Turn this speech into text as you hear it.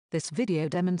This video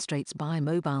demonstrates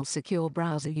baiMobile secure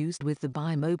browser used with the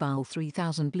baiMobile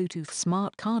 3000 Bluetooth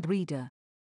smart card reader.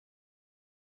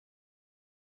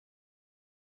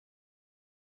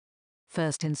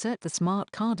 First, insert the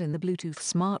smart card in the Bluetooth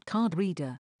smart card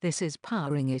reader. This is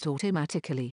powering it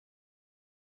automatically.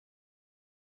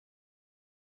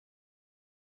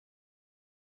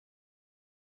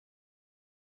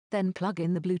 Then plug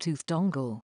in the Bluetooth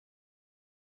dongle.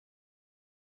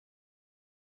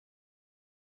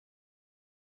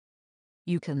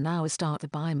 You can now start the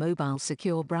baiMobile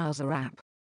secure browser app.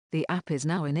 The app is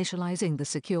now initializing the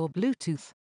secure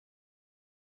Bluetooth.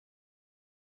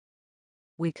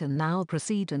 We can now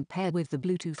proceed and pair with the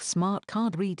Bluetooth smart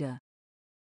card reader.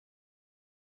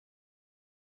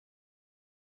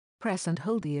 Press and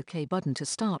hold the OK button to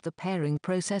start the pairing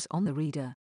process on the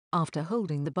reader. After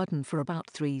holding the button for about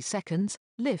 3 seconds,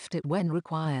 lift it when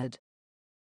required.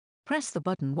 Press the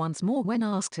button once more when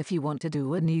asked if you want to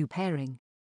do a new pairing.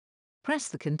 Press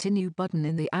the Continue button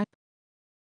in the app.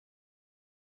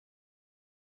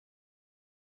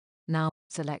 Now,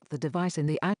 select the device in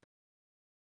the app.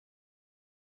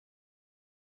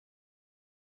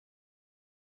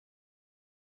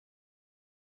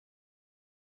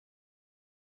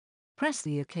 Press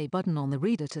the OK button on the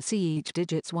reader to see each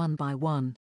digits one by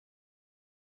one.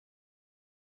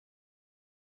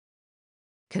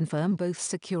 Confirm both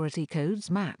security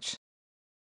codes match.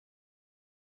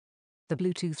 The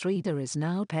Bluetooth reader is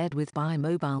now paired with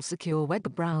baiMobile secure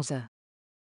web browser.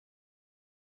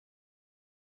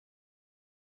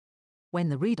 When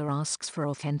the reader asks for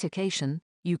authentication,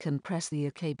 you can press the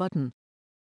OK button.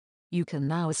 You can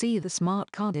now see the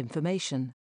smart card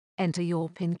information. Enter your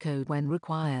PIN code when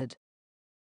required.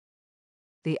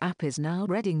 The app is now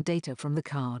reading data from the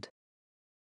card.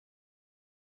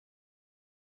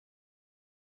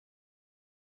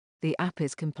 The app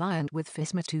is compliant with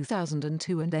FISMA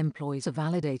 2002 and employs a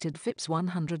validated FIPS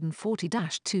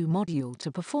 140-2 module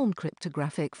to perform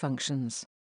cryptographic functions.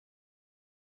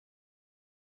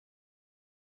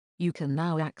 You can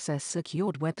now access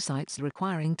secured websites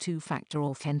requiring two-factor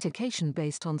authentication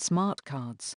based on smart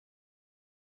cards.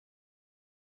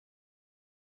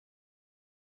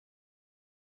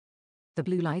 The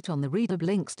blue light on the reader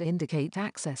blinks to indicate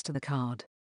access to the card.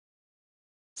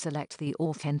 Select the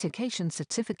authentication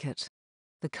certificate.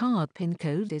 The card PIN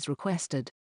code is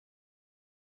requested.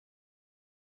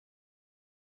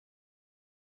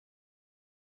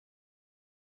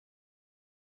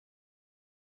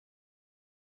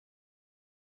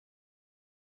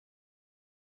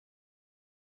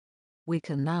 We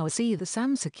can now see the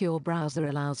SAM secure browser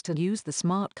allows to use the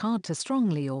smart card to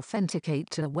strongly authenticate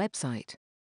to a website.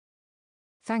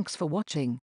 Thanks for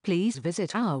watching. Please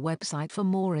visit our website for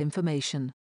more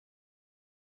information.